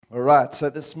All right, so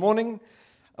this morning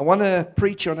I want to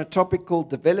preach on a topic called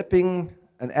developing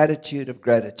an attitude of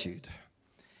gratitude.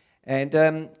 And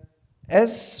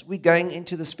as we're going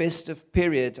into this festive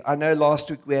period, I know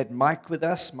last week we had Mike with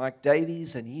us, Mike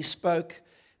Davies, and he spoke.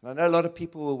 And I know a lot of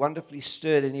people were wonderfully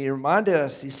stirred, and he reminded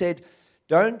us, he said,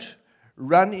 don't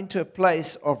run into a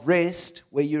place of rest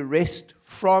where you rest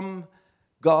from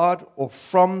God or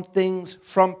from things,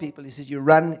 from people. He says you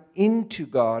run into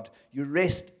God, you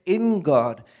rest in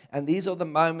God. And these are the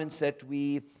moments that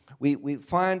we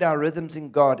find our rhythms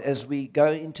in God as we go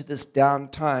into this down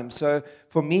time. So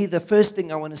for me, the first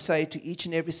thing I want to say to each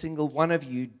and every single one of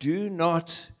you, do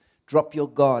not drop your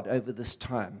guard over this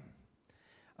time.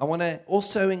 I want to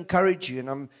also encourage you,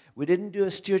 and we didn't do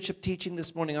a stewardship teaching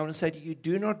this morning. I want to say to you,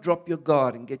 do not drop your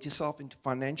guard and get yourself into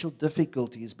financial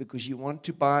difficulties because you want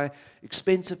to buy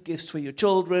expensive gifts for your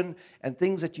children and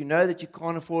things that you know that you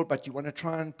can't afford, but you want to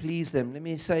try and please them. Let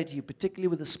me say to you, particularly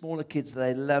with the smaller kids,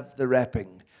 they love the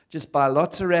wrapping. Just buy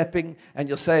lots of wrapping and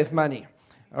you'll save money.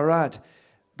 All right.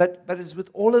 But it's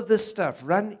with all of this stuff,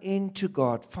 run into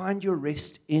God. Find your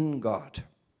rest in God.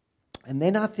 And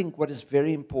then I think what is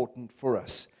very important for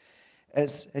us,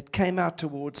 as it came out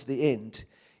towards the end,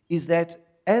 is that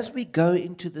as we go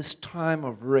into this time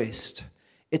of rest,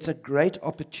 it's a great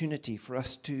opportunity for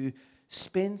us to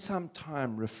spend some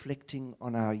time reflecting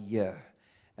on our year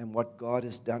and what God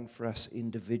has done for us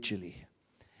individually.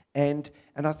 And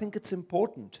I think it's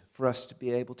important for us to be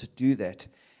able to do that.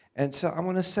 And so I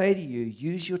want to say to you,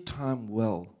 use your time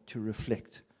well to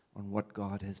reflect on what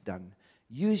God has done.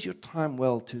 Use your time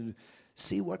well to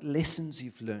see what lessons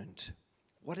you've learned.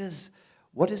 What is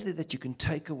there that you can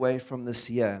take away from this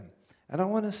year? And I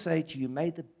want to say to you, may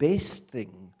the best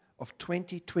thing of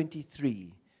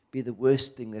 2023 be the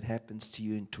worst thing that happens to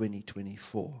you in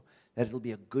 2024. That it'll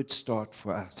be a good start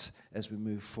for us as we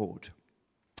move forward.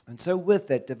 And so with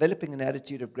that, developing an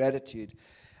attitude of gratitude,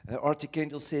 R.T.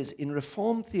 Kendall says, in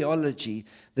Reformed theology,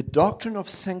 the doctrine of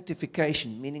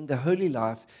sanctification, meaning the holy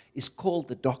life, is called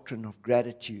the doctrine of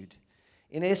gratitude.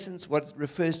 In essence, what it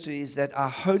refers to is that our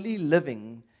holy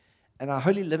living and our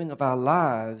holy living of our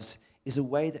lives is a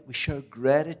way that we show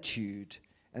gratitude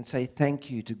and say thank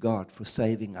you to God for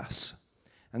saving us.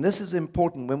 And this is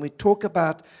important. When we talk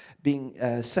about being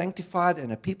sanctified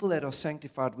and a people that are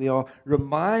sanctified, we are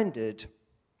reminded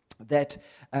that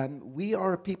we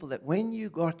are a people that when you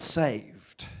got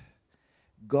saved,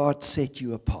 God set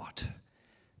you apart.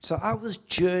 So I was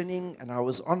journeying and I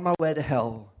was on my way to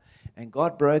hell, and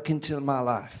God broke into my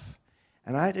life.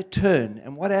 And I had to turn.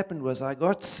 And what happened was I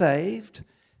got saved.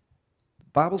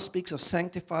 The Bible speaks of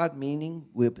sanctified, meaning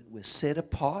we're set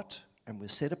apart, and we're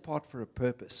set apart for a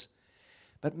purpose.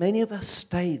 But many of us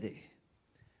stay there.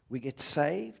 We get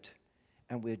saved,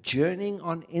 and we're journeying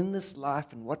on in this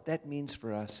life. And what that means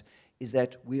for us is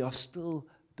that we are still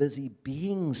busy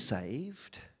being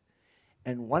saved.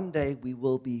 And one day we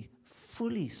will be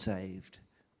fully saved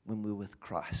when we're with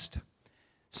Christ.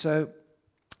 So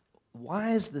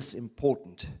why is this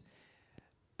important?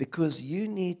 Because you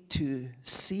need to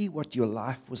see what your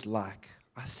life was like.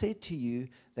 I said to you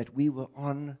that we were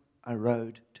on a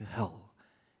road to hell,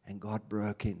 and God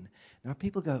broke in. Now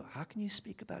people go, how can you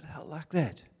speak about hell like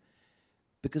that?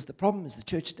 Because the problem is the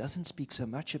church doesn't speak so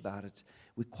much about it.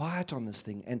 We're quiet on this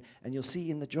thing. And you'll see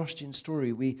in the Josh Jen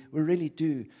story, we really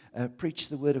do preach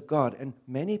the word of God. And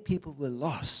many people were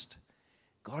lost.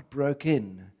 God broke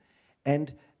in.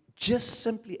 And just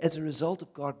simply as a result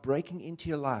of God breaking into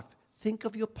your life, think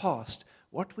of your past.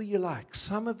 What were you like?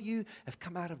 Some of you have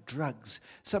come out of drugs.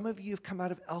 Some of you have come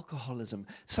out of alcoholism.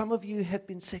 Some of you have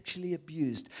been sexually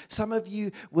abused. Some of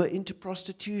you were into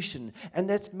prostitution, and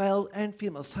that's male and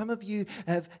female. Some of you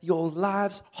have your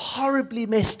lives horribly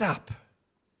messed up.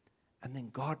 And then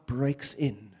God breaks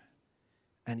in,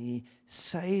 and He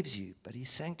saves you, but He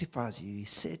sanctifies you. He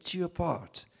sets you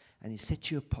apart, and He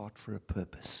sets you apart for a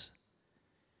purpose.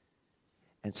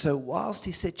 And so whilst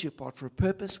He sets you apart for a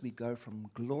purpose, we go from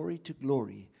glory to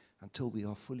glory until we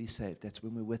are fully saved. That's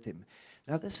when we're with Him.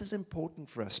 Now this is important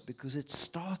for us because it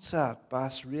starts out by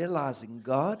us realizing,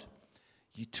 God,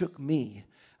 you took me,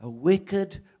 a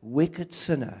wicked, wicked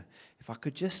sinner. If I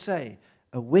could just say,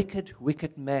 a wicked,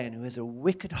 wicked man who has a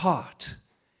wicked heart,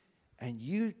 and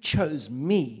you chose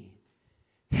me,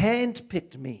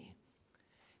 handpicked me.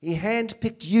 He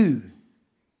handpicked you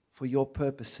for your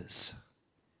purposes.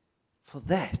 For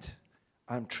that,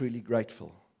 I'm truly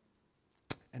grateful.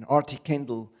 And R.T.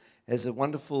 Kendall has a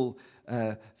wonderful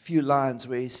few lines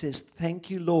where he says, thank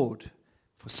you, Lord,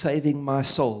 for saving my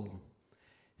soul.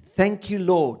 Thank you,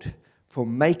 Lord, for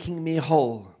making me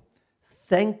whole.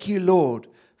 Thank you, Lord,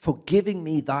 for giving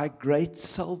me thy great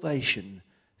salvation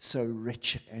so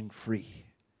rich and free.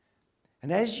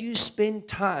 And as you spend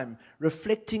time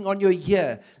reflecting on your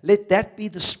year, let that be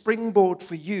the springboard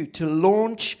for you to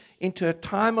launch into a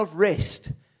time of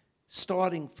rest,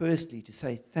 starting firstly to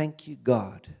say, thank you,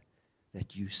 God,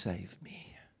 that you saved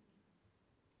me.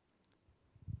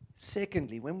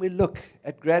 Secondly, when we look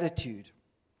at gratitude,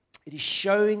 it is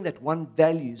showing that one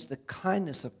values the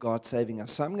kindness of God saving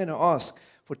us. So I'm going to ask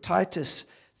for Titus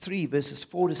 3, verses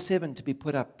 4 to 7 to be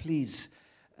put up. Please,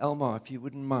 Elmar, if you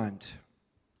wouldn't mind.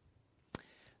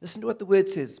 Listen to what the word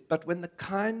says. But when the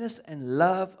kindness and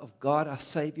love of God our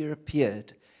Savior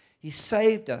appeared, He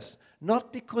saved us,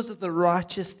 not because of the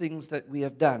righteous things that we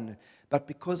have done, but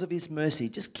because of His mercy.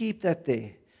 Just keep that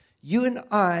there. You and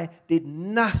I did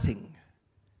nothing.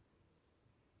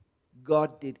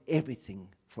 God did everything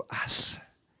for us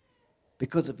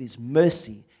because of His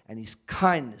mercy and His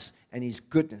kindness and His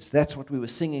goodness. That's what we were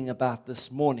singing about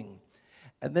this morning.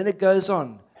 And then it goes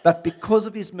on. But because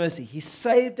of His mercy, He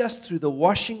saved us through the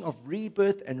washing of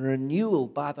rebirth and renewal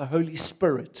by the Holy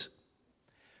Spirit,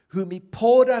 whom He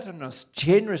poured out on us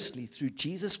generously through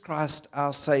Jesus Christ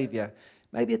our Savior.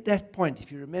 Maybe at that point,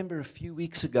 if you remember a few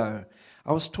weeks ago,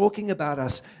 I was talking about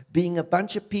us being a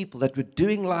bunch of people that were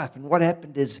doing life. And what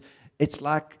happened is it's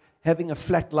like having a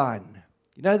flat line.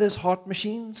 You know those heart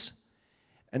machines?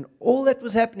 And all that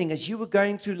was happening as you were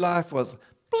going through life was...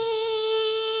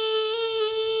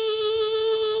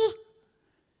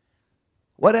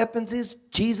 What happens is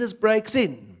Jesus breaks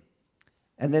in,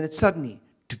 and then it's suddenly,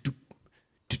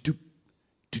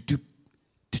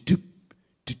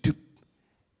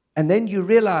 and then you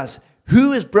realize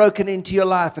who has broken into your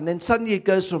life, and then suddenly it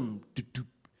goes from,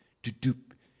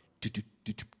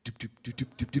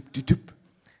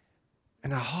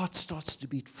 and our heart starts to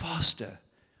beat faster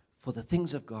for the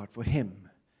things of God, for Him,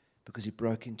 because He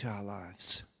broke into our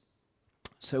lives.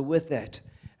 So with that,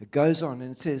 it goes on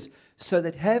and it says, so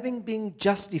that having been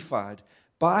justified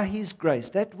by His grace,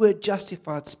 that word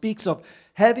justified speaks of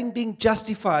having been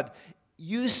justified.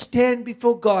 You stand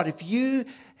before God. If you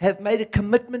have made a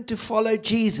commitment to follow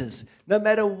Jesus, no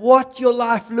matter what your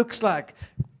life looks like,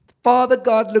 Father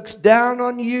God looks down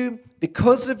on you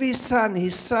because of His Son.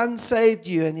 His Son saved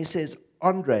you, and He says,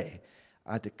 Andre,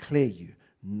 I declare you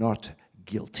not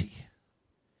guilty.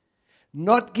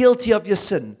 Not guilty of your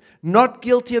sin, not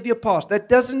guilty of your past. That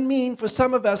doesn't mean for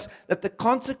some of us that the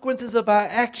consequences of our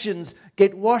actions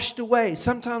get washed away.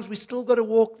 Sometimes we still got to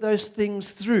walk those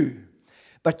things through.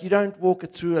 But you don't walk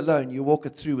it through alone. You walk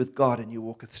it through with God, and you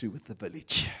walk it through with the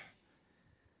village.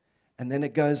 And then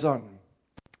it goes on,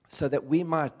 so that we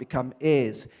might become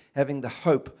heirs, having the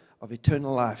hope of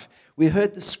eternal life. We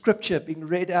heard the scripture being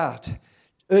read out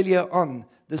earlier on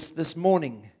this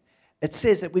morning. It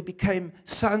says that we became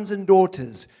sons and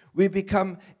daughters. We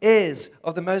become heirs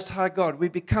of the Most High God. We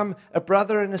become a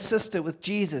brother and a sister with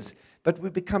Jesus. But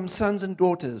we become sons and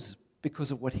daughters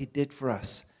because of what He did for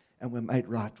us. And we're made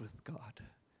right with God.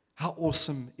 How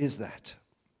awesome is that?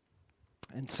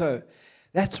 And so,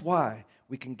 that's why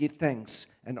we can give thanks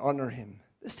and honor Him.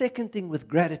 The second thing with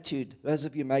gratitude, those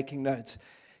of you making notes,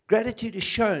 gratitude is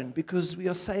shown because we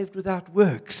are saved without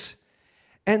works.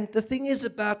 And the thing is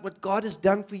about what God has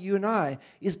done for you and I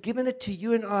is given it to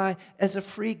you and I as a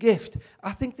free gift.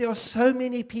 I think there are so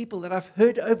many people that I've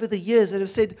heard over the years that have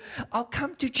said, I'll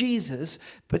come to Jesus,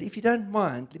 but if you don't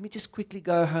mind, let me just quickly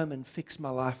go home and fix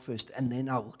my life first, and then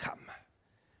I will come.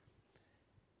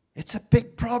 It's a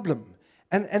big problem.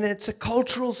 And it's a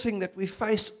cultural thing that we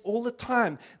face all the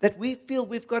time, that we feel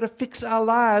we've got to fix our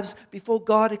lives before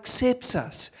God accepts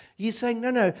us. He's saying,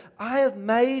 no, I have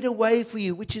made a way for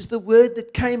you, which is the word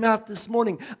that came out this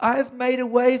morning. I have made a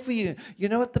way for you. You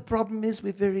know what the problem is?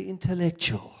 We're very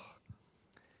intellectual.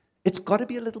 It's got to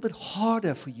be a little bit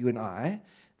harder for you and I,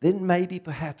 then maybe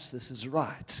perhaps this is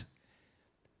right.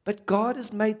 But God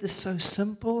has made this so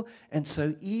simple and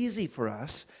so easy for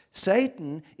us.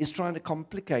 Satan is trying to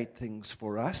complicate things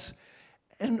for us.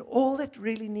 And all that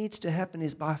really needs to happen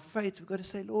is by faith, we've got to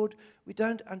say, Lord, we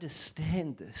don't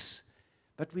understand this,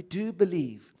 but we do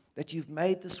believe that you've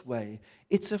made this way.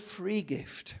 It's a free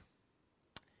gift.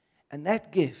 And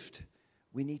that gift,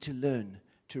 we need to learn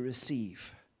to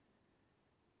receive.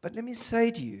 But let me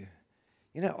say to you,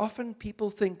 often people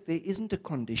think there isn't a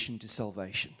condition to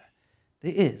salvation.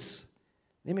 There is.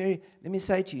 Let me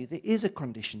say to you, there is a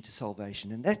condition to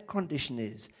salvation, and that condition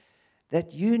is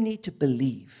that you need to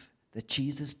believe that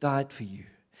Jesus died for you.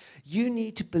 You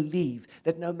need to believe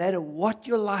that no matter what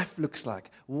your life looks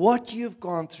like, what you've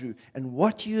gone through, and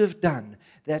what you have done,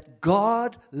 that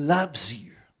God loves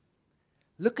you.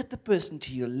 Look at the person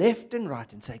to your left and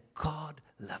right and say, God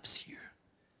loves you.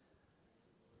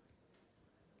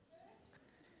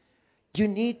 You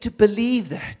need to believe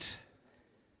that.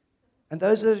 And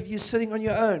those of you sitting on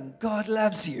your own, God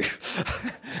loves you.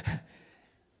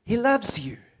 He loves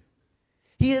you.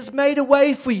 He has made a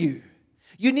way for you.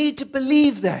 You need to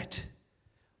believe that.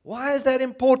 Why is that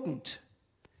important?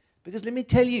 Because let me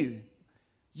tell you,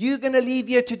 you're going to leave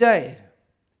here today.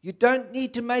 You don't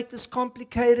need to make this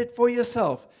complicated for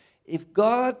yourself. If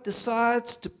God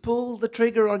decides to pull the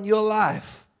trigger on your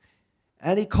life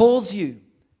and He calls you,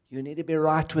 you need to be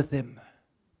right with Him.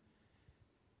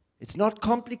 It's not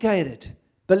complicated.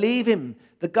 Believe Him.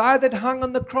 The guy that hung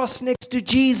on the cross next to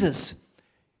Jesus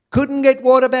couldn't get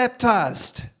water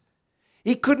baptized.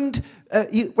 He couldn't,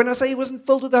 when I say he wasn't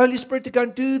filled with the Holy Spirit to go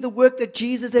and do the work that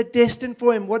Jesus had destined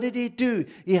for him, what did he do?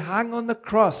 He hung on the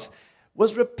cross,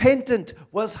 was repentant,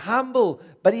 was humble,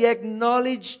 but he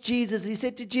acknowledged Jesus. He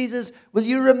said to Jesus, will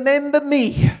you remember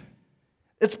me?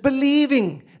 It's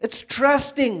believing, it's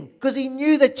trusting, because he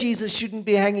knew that Jesus shouldn't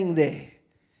be hanging there.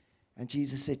 And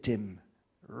Jesus said to him,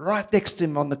 right next to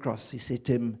him on the cross, he said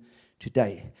to him,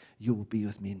 today you will be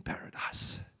with me in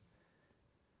paradise.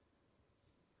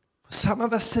 For some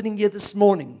of us sitting here this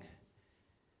morning,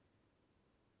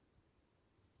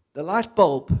 the light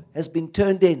bulb has been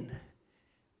turned in,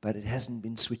 but it hasn't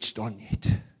been switched on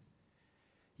yet.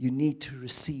 You need to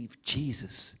receive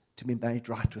Jesus to be made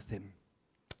right with Him.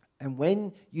 And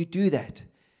when you do that,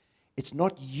 it's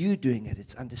not you doing it,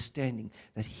 it's understanding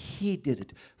that He did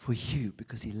it for you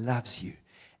because He loves you.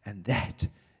 And that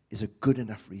is a good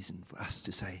enough reason for us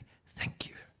to say, thank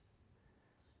you.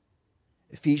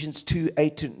 Ephesians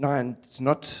 2:8-9, it's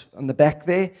not on the back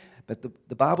there, but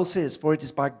the Bible says, for it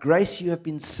is by grace you have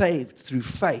been saved through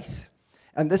faith.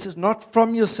 And this is not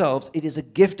from yourselves, it is a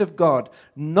gift of God,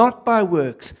 not by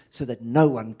works, so that no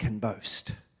one can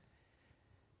boast.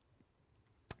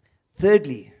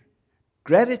 Thirdly,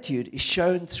 gratitude is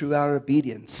shown through our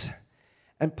obedience.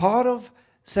 And part of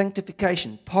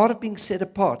sanctification, part of being set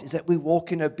apart, is that we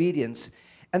walk in obedience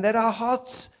and that our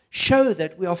hearts show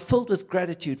that we are filled with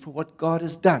gratitude for what God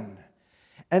has done.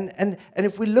 And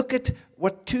if we look at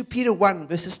what 2 Peter 1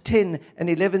 verses 10 and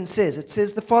 11 says, it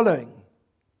says the following.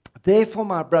 Therefore,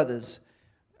 my brothers,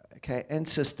 and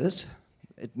sisters,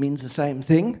 it means the same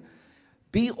thing,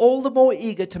 be all the more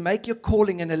eager to make your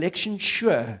calling and election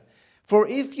sure. For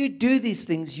if you do these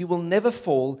things, you will never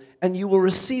fall, and you will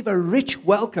receive a rich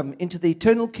welcome into the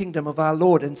eternal kingdom of our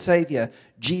Lord and Savior,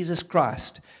 Jesus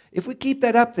Christ. If we keep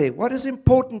that up there, what is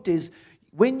important is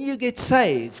when you get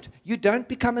saved, you don't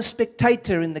become a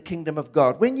spectator in the kingdom of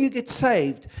God. When you get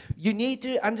saved, you need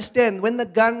to understand when the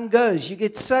gun goes, you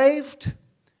get saved,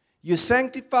 you're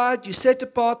sanctified, you're set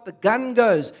apart, the gun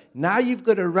goes. Now you've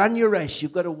got to run your race.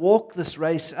 You've got to walk this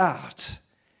race out.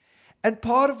 And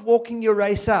part of walking your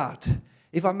race out,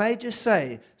 if I may just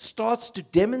say, starts to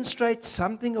demonstrate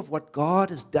something of what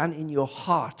God has done in your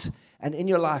heart and in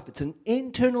your life. It's an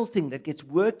internal thing that gets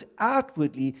worked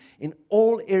outwardly in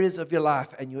all areas of your life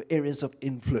and your areas of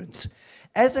influence.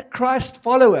 As a Christ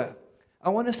follower, I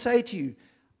want to say to you,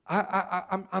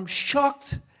 I'm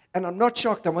shocked. And I'm not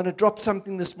shocked. I want to drop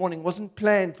something this morning. It wasn't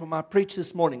planned for my preach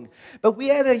this morning. But we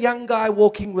had a young guy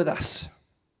walking with us.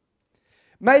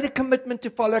 Made a commitment to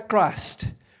follow Christ.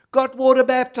 Got water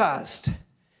baptized.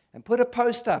 And put a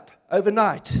post up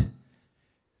overnight.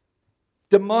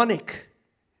 Demonic.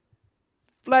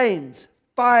 Flames.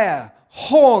 Fire.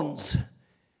 Horns.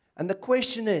 And the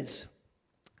question is,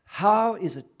 how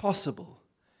is it possible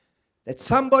that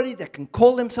somebody that can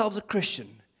call themselves a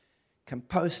Christian can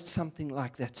post something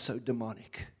like that so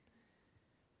demonic?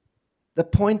 The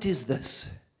point is this.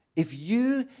 If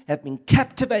you have been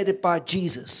captivated by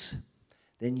Jesus,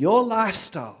 then your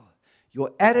lifestyle,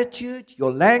 your attitude,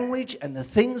 your language, and the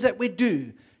things that we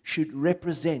do should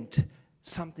represent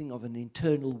something of an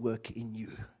internal work in you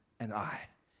and I.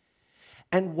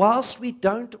 And whilst we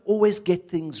don't always get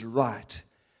things right,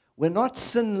 we're not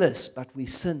sinless, but we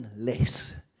sin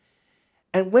less.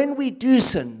 And when we do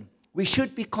sin, we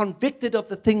should be convicted of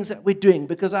the things that we're doing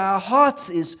because our hearts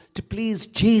is to please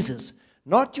Jesus,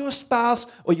 not your spouse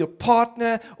or your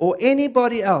partner or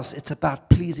anybody else. It's about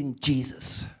pleasing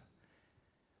Jesus.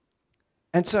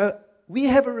 And so we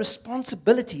have a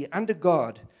responsibility under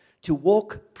God to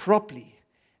walk properly.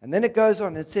 And then it goes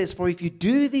on, it says, for if you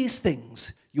do these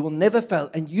things, you will never fail,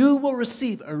 and you will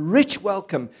receive a rich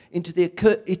welcome into the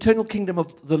eternal kingdom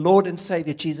of the Lord and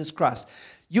Savior, Jesus Christ.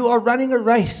 You are running a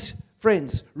race.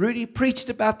 Friends, Rudy preached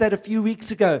about that a few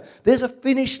weeks ago. There's a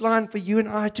finish line for you and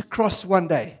I to cross one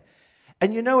day.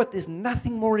 And you know what? There's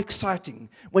nothing more exciting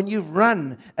when you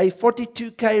run a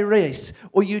 42K race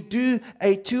or you do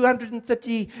a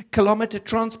 230-kilometer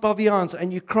Transpaviance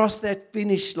and you cross that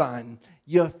finish line.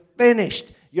 You're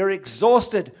finished. You're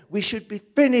exhausted. We should be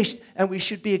finished, and we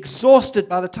should be exhausted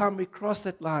by the time we cross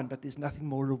that line. But there's nothing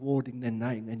more rewarding than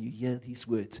knowing, and you hear these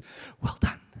words, well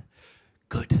done,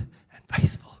 good and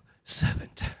faithful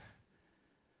servant.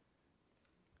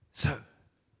 So,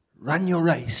 run your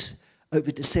race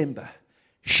over December,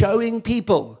 showing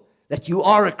people that you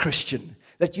are a Christian,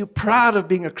 that you're proud of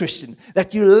being a Christian,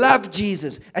 that you love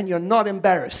Jesus, and you're not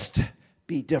embarrassed.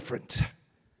 Be different.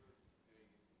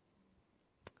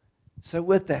 So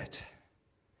with that,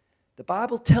 the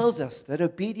Bible tells us that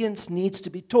obedience needs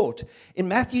to be taught. In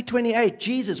Matthew 28,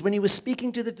 Jesus, when he was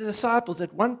speaking to the disciples,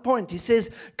 at one point he says,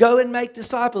 go and make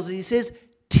disciples. And he says,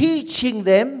 teaching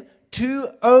them to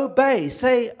obey.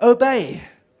 Say, obey.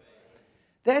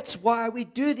 That's why we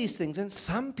do these things. And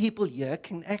some people here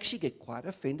can actually get quite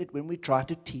offended when we try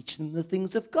to teach them the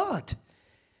things of God.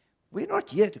 We're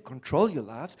not here to control your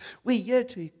lives. We're here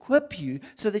to equip you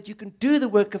so that you can do the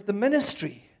work of the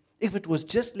ministry. If it was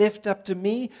just left up to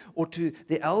me or to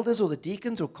the elders or the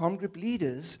deacons or comm group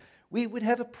leaders, we would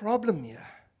have a problem here.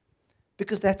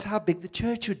 Because that's how big the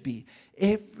church would be.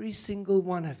 Every single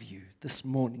one of you this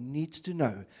morning needs to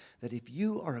know that if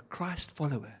you are a Christ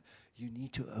follower, you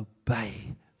need to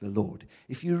obey the Lord.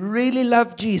 If you really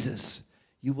love Jesus,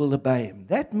 you will obey him.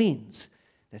 That means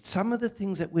that some of the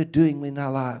things that we're doing in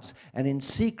our lives and in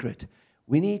secret,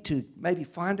 we need to maybe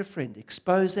find a friend,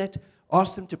 expose that,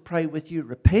 ask them to pray with you,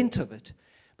 repent of it.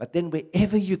 But then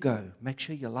wherever you go, make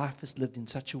sure your life is lived in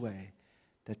such a way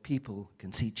that people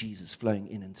can see Jesus flowing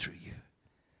in and through you.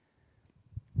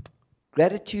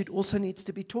 Gratitude also needs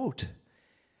to be taught.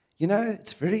 You know,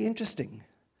 it's very interesting.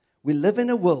 We live in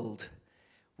a world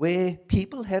where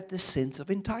people have this sense of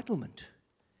entitlement.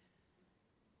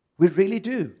 We really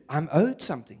do. I'm owed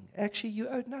something. Actually, you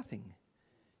owed nothing.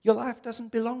 Your life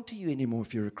doesn't belong to you anymore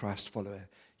if you're a Christ follower.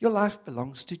 Your life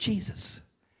belongs to Jesus.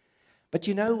 But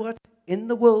you know what? In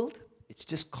the world, it's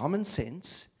just common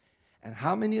sense. And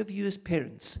how many of you as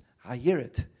parents, I hear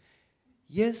it.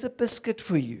 Here's a biscuit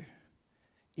for you.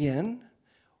 Ian.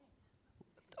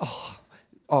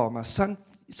 Oh, my son.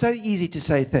 So easy to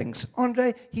say thanks.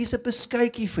 Andre, here's a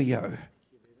biscokie for you.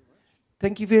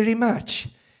 Thank you very much.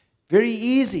 Very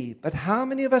easy. But how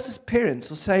many of us as parents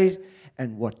will say,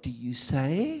 and what do you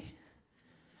say?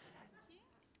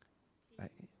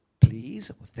 Please,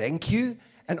 or thank you.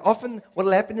 And often what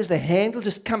will happen is the hand will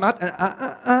just come out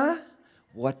and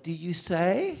What do you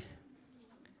say?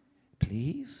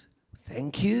 Please,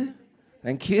 thank you.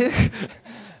 Thank you. You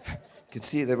can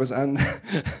see there was I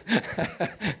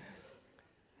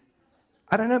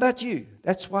don't know about you.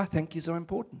 That's why thank yous are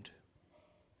important.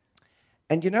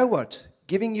 And you know what?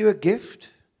 Giving you a gift,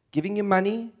 giving you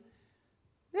money,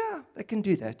 yeah, they can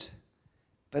do that.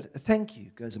 But a thank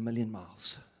you goes a million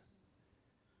miles.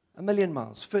 A million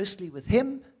miles. Firstly with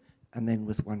him, and then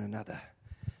with one another.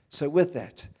 So with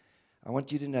that, I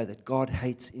want you to know that God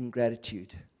hates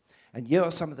ingratitude. And here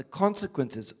are some of the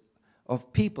consequences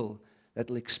of people that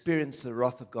will experience the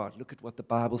wrath of God. Look at what the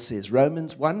Bible says.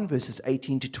 Romans 1, verses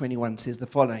 18 to 21 says the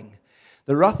following.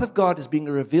 The wrath of God is being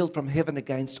revealed from heaven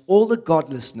against all the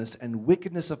godlessness and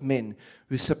wickedness of men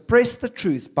who suppress the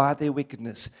truth by their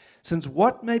wickedness, since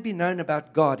what may be known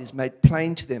about God is made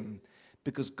plain to them,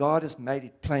 because God has made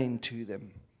it plain to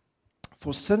them.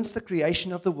 For since the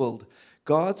creation of the world,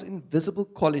 God's invisible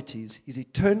qualities, his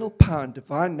eternal power and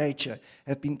divine nature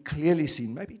have been clearly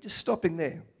seen. Maybe just stopping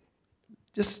there.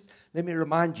 Just let me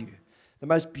remind you, the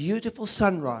most beautiful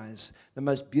sunrise, the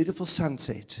most beautiful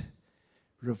sunset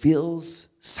reveals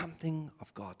something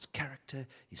of God's character,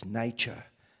 his nature.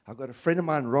 I've got a friend of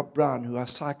mine, Rob Brown, who I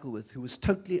cycle with, who was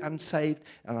totally unsaved,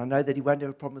 and I know that he won't have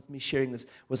a problem with me sharing this,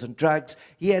 was on drugs.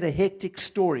 He had a hectic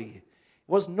story,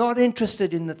 was not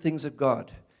interested in the things of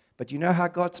God. But you know how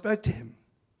God spoke to him?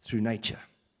 Through nature.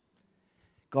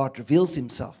 God reveals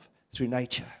himself through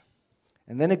nature.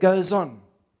 And then it goes on.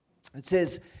 It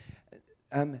says,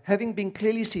 having been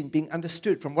clearly seen, being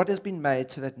understood from what has been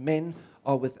made, so that men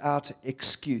are without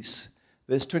excuse.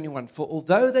 Verse 21, for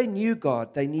although they knew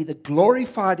God, they neither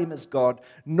glorified him as God,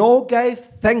 nor gave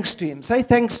thanks to him. Say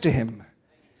thanks to him.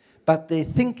 But their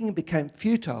thinking became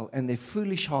futile, and their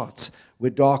foolish hearts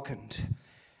were darkened.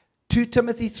 2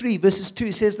 Timothy 3, verses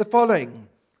 2 says the following.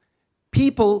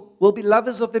 People will be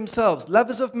lovers of themselves,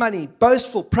 lovers of money,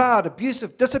 boastful, proud,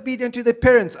 abusive, disobedient to their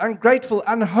parents, ungrateful,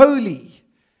 unholy.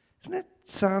 Doesn't that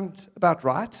sound about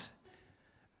right?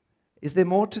 Is there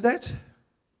more to that?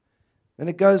 Then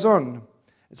it goes on.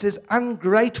 It says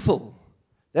ungrateful.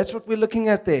 That's what we're looking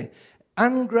at there.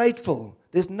 Ungrateful.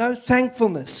 There's no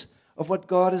thankfulness of what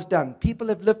God has done. People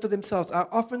have lived for themselves. I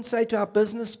often say to our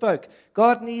business folk,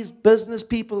 God needs business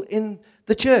people in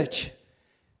the church.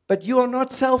 But you are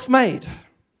not self-made.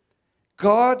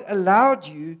 God allowed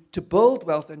you to build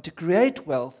wealth and to create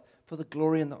wealth for the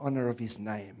glory and the honor of His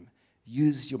name.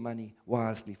 Use your money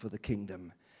wisely for the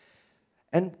kingdom.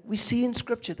 And we see in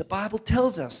Scripture, the Bible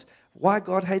tells us why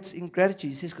God hates ingratitude.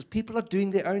 He says, because people are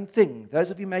doing their own thing.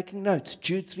 Those of you making notes,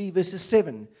 Jude 3 verses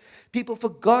 7. People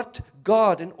forgot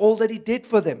God and all that He did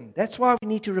for them. That's why we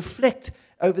need to reflect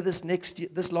over this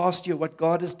last year, what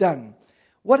God has done.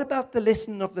 What about the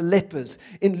lesson of the lepers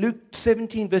in Luke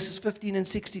 17 verses 15 and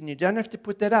 16? You don't have to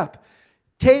put that up.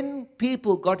 10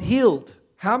 people got healed.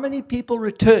 How many people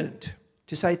returned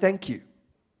to say thank you?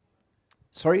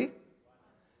 Sorry?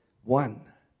 1.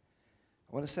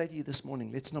 I want to say to you this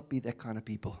morning, let's not be that kind of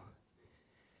people.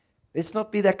 Let's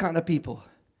not be that kind of people.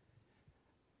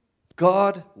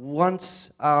 God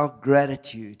wants our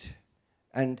gratitude.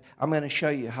 And I'm going to show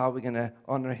you how we're going to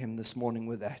honor Him this morning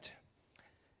with that.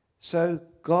 So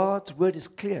God's word is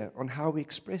clear on how we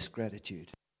express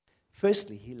gratitude.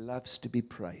 Firstly, He loves to be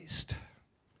praised.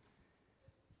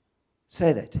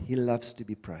 Say that. He loves to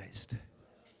be praised.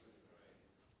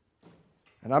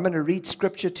 And I'm going to read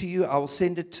scripture to you. I will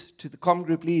send it to the comm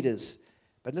group leaders.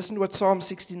 But listen to what Psalm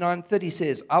 69:30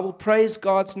 says. I will praise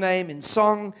God's name in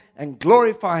song and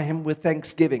glorify Him with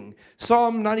thanksgiving.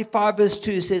 Psalm 95 verse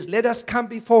 2 says, let us come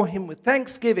before Him with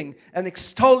thanksgiving and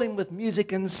extol Him with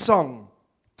music and song.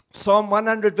 Psalm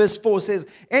 100 verse 4 says,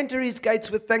 enter His gates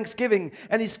with thanksgiving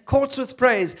and His courts with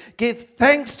praise. Give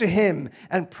thanks to Him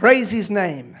and praise His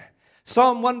name.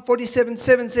 Psalm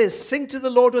 147:7 says, sing to the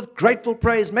Lord with grateful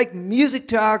praise. Make music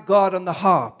to our God on the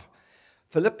harp.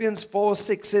 Philippians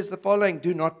 4:6 says the following,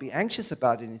 do not be anxious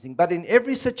about anything, but in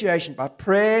every situation, by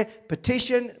prayer,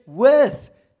 petition,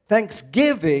 with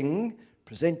thanksgiving,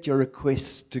 present your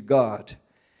requests to God.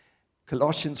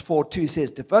 Colossians 4:2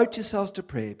 says, devote yourselves to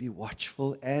prayer, be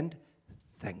watchful and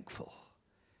thankful.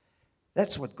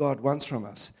 That's what God wants from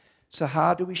us. So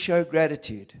how do we show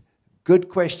gratitude? Good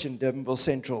question, Durbanville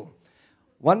Central.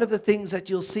 One of the things that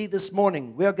you'll see this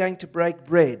morning, we are going to break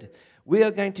bread. We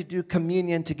are going to do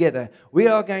communion together. We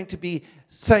are going to be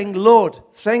saying, Lord,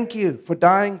 thank you for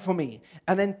dying for me.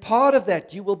 And then part of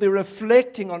that, you will be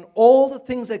reflecting on all the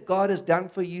things that God has done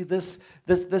for you this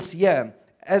year.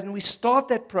 And we start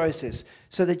that process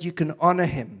so that you can honor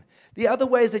Him. The other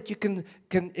ways that you can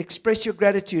express your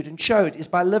gratitude and show it is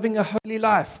by living a holy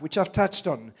life, which I've touched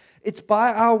on. It's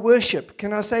by our worship.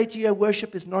 Can I say to you,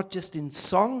 worship is not just in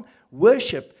song.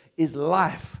 Worship is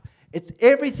life. It's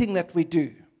everything that we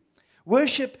do.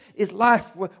 Worship is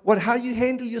life. How you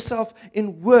handle yourself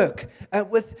in work,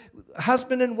 with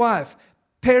husband and wife,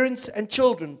 parents and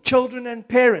children, children and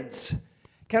parents.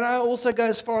 Can I also go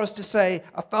as far as to say,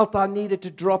 I felt I needed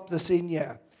to drop this in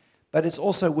here, but it's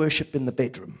also worship in the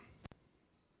bedroom.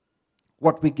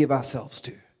 What we give ourselves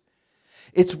to.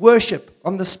 It's worship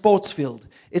on the sports field.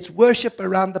 It's worship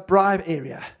around the bribe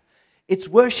area. It's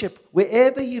worship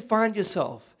wherever you find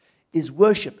yourself is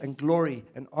worship and glory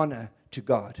and honor to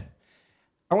God.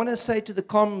 I want to say to the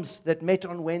comms that met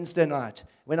on Wednesday night,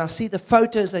 when I see the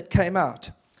photos that came out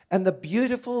and the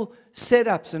beautiful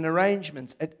setups and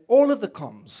arrangements at all of the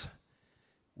comms,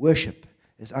 worship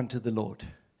is unto the Lord.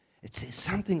 It says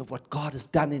something of what God has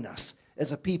done in us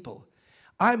as a people.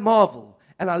 I marvel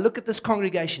and I look at this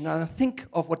congregation and I think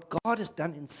of what God has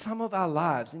done in some of our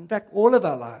lives, in fact, all of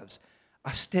our lives.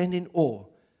 I stand in awe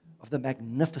of the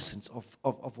magnificence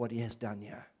of what He has done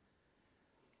here.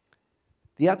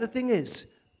 The other thing is,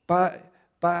 by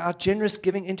our generous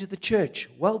giving into the church,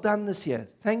 well done this year.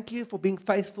 Thank you for being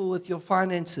faithful with your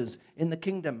finances in the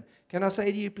kingdom. Can I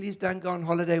say to you, please don't go on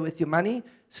holiday with your money.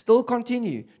 Still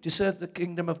continue to serve the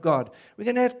kingdom of God. We're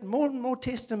going to have more and more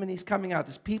testimonies coming out.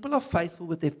 As people are faithful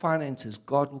with their finances,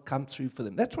 God will come through for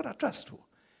them. That's what I trust for.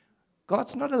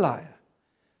 God's not a liar.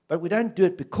 But we don't do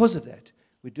it because of that.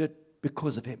 We do it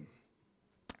because of Him.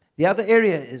 The other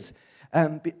area is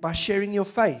by sharing your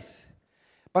faith,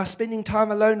 by spending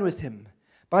time alone with Him,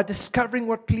 by discovering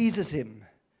what pleases Him,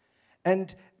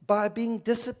 and by being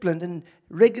disciplined in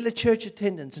regular church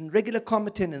attendance and regular comm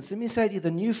attendance. Let me say to you,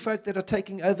 the new folk that are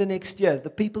taking over next year, the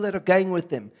people that are going with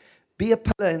them, be a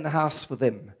pillar in the house for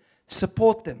them.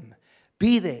 Support them.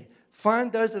 Be there.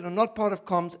 Find those that are not part of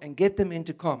comms and get them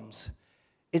into comms.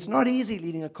 It's not easy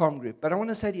leading a comm group, but I want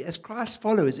to say to you, as Christ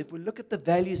followers, if we look at the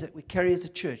values that we carry as a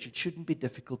church, it shouldn't be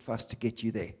difficult for us to get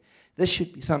you there. This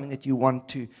should be something that you want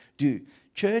to do.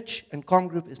 Church and comm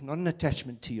group is not an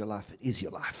attachment to your life. It is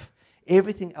your life.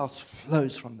 Everything else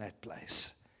flows from that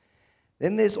place.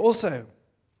 Then there's also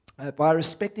by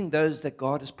respecting those that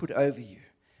God has put over you.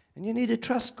 And you need to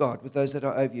trust God with those that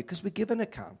are over you because we give an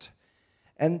account.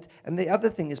 And the other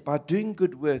thing is by doing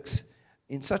good works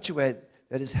in such a way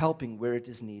that is helping where it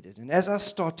is needed. And as I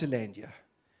start to land here,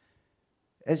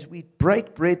 as we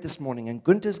break bread this morning, and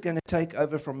Gunther's going to take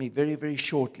over from me very, very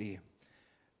shortly,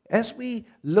 as we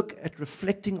look at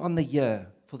reflecting on the year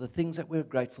for the things that we're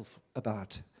grateful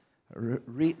about,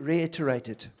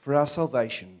 reiterated for our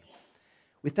salvation,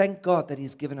 we thank God that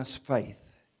He's given us faith.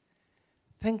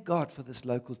 Thank God for this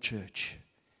local church.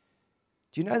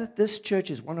 Do you know that this church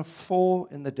is one of 4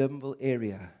 in the Durbanville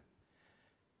area?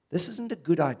 This isn't a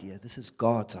good idea. This is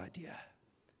God's idea.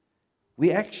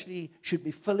 We actually should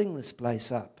be filling this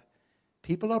place up.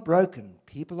 People are broken.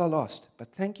 People are lost.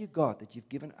 But thank you, God, that you've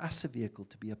given us a vehicle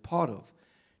to be a part of,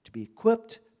 to be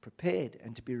equipped, prepared,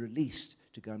 and to be released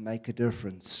to go and make a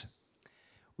difference.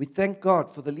 We thank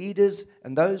God for the leaders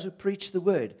and those who preach the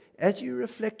word. As you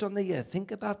reflect on the year,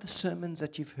 think about the sermons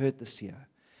that you've heard this year.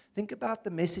 Think about the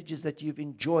messages that you've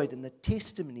enjoyed and the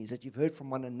testimonies that you've heard from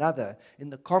one another in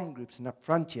the comm groups and up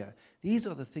front here. These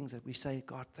are the things that we say,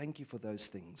 God, thank you for those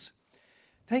things.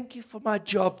 Thank you for my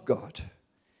job, God.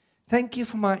 Thank you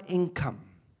for my income.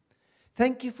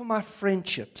 Thank you for my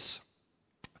friendships.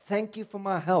 Thank you for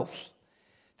my health.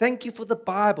 Thank you for the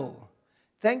Bible.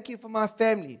 Thank you for my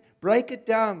family. Break it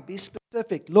down. Be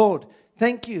specific. Lord,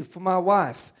 thank you for my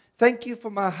wife. Thank you for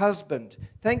my husband.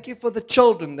 Thank you for the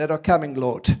children that are coming,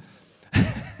 Lord.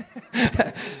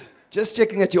 Just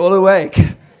checking that you're all awake.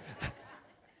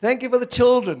 Thank you for the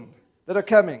children that are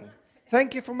coming.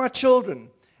 Thank you for my children.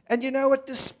 And you know what?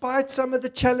 Despite some of the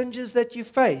challenges that you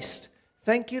faced,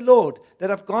 thank you, Lord,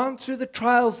 that I've gone through the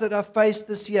trials that I've faced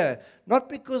this year. Not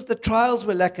because the trials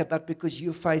were lacquer, but because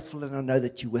you're faithful and I know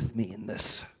that you're with me in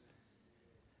this.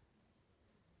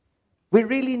 We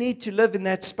really need to live in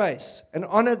that space and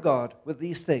honor God with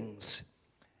these things.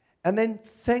 And then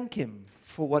thank Him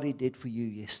for what He did for you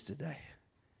yesterday.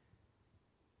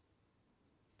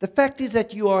 The fact is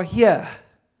that you are here.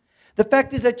 The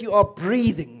fact is that you are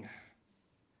breathing.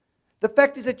 The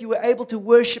fact is that you were able to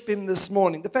worship Him this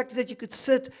morning. The fact is that you could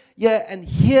sit here and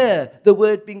hear the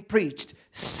word being preached.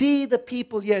 See the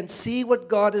people here and see what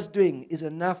God is doing is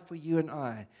enough for you and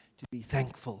I to be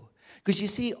thankful. Because you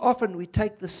see, often we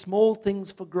take the small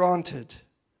things for granted.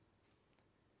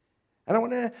 And I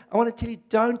want to tell you,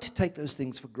 don't take those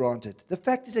things for granted. The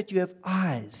fact is that you have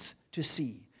eyes to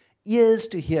see, ears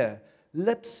to hear,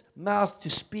 lips, mouth to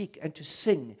speak and to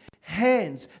sing,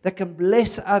 hands that can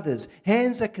bless others,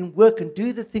 hands that can work and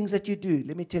do the things that you do.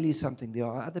 Let me tell you something. There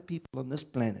are other people on this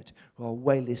planet who are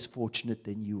way less fortunate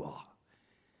than you are.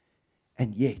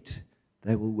 And yet,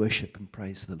 they will worship and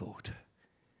praise the Lord.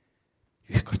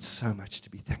 You've got so much to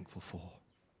be thankful for.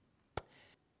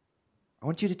 I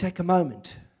want you to take a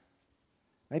moment,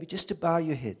 maybe just to bow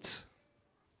your heads.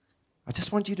 I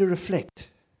just want you to reflect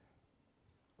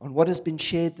on what has been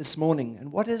shared this morning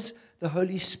and what has the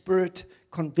Holy Spirit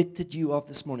convicted you of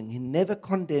this morning. He never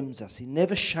condemns us. He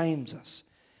never shames us.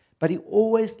 But He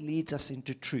always leads us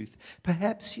into truth.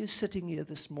 Perhaps you're sitting here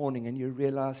this morning and you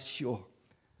realize, sure,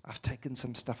 I've taken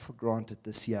some stuff for granted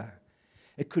this year.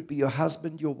 It could be your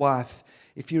husband, your wife.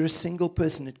 If you're a single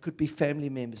person, it could be family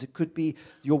members. It could be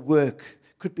your work.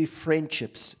 It could be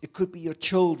friendships. It could be your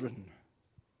children.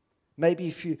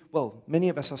 Maybe many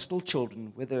of us are still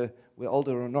children, whether we're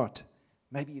older or not.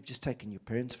 Maybe you've just taken your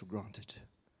parents for granted.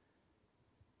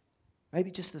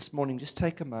 Maybe just this morning, just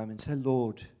take a moment and say,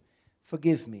 Lord,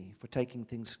 forgive me for taking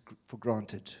things for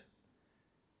granted.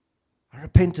 I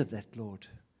repent of that, Lord.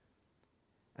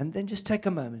 And then just take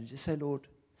a moment and just say, Lord,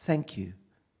 thank you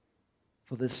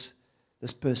for this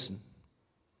person.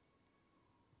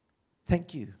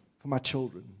 Thank you for my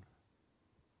children.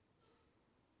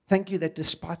 Thank you that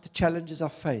despite the challenges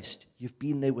I've faced, you've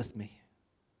been there with me.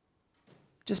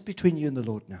 Just between you and the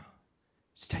Lord now.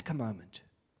 Just take a moment.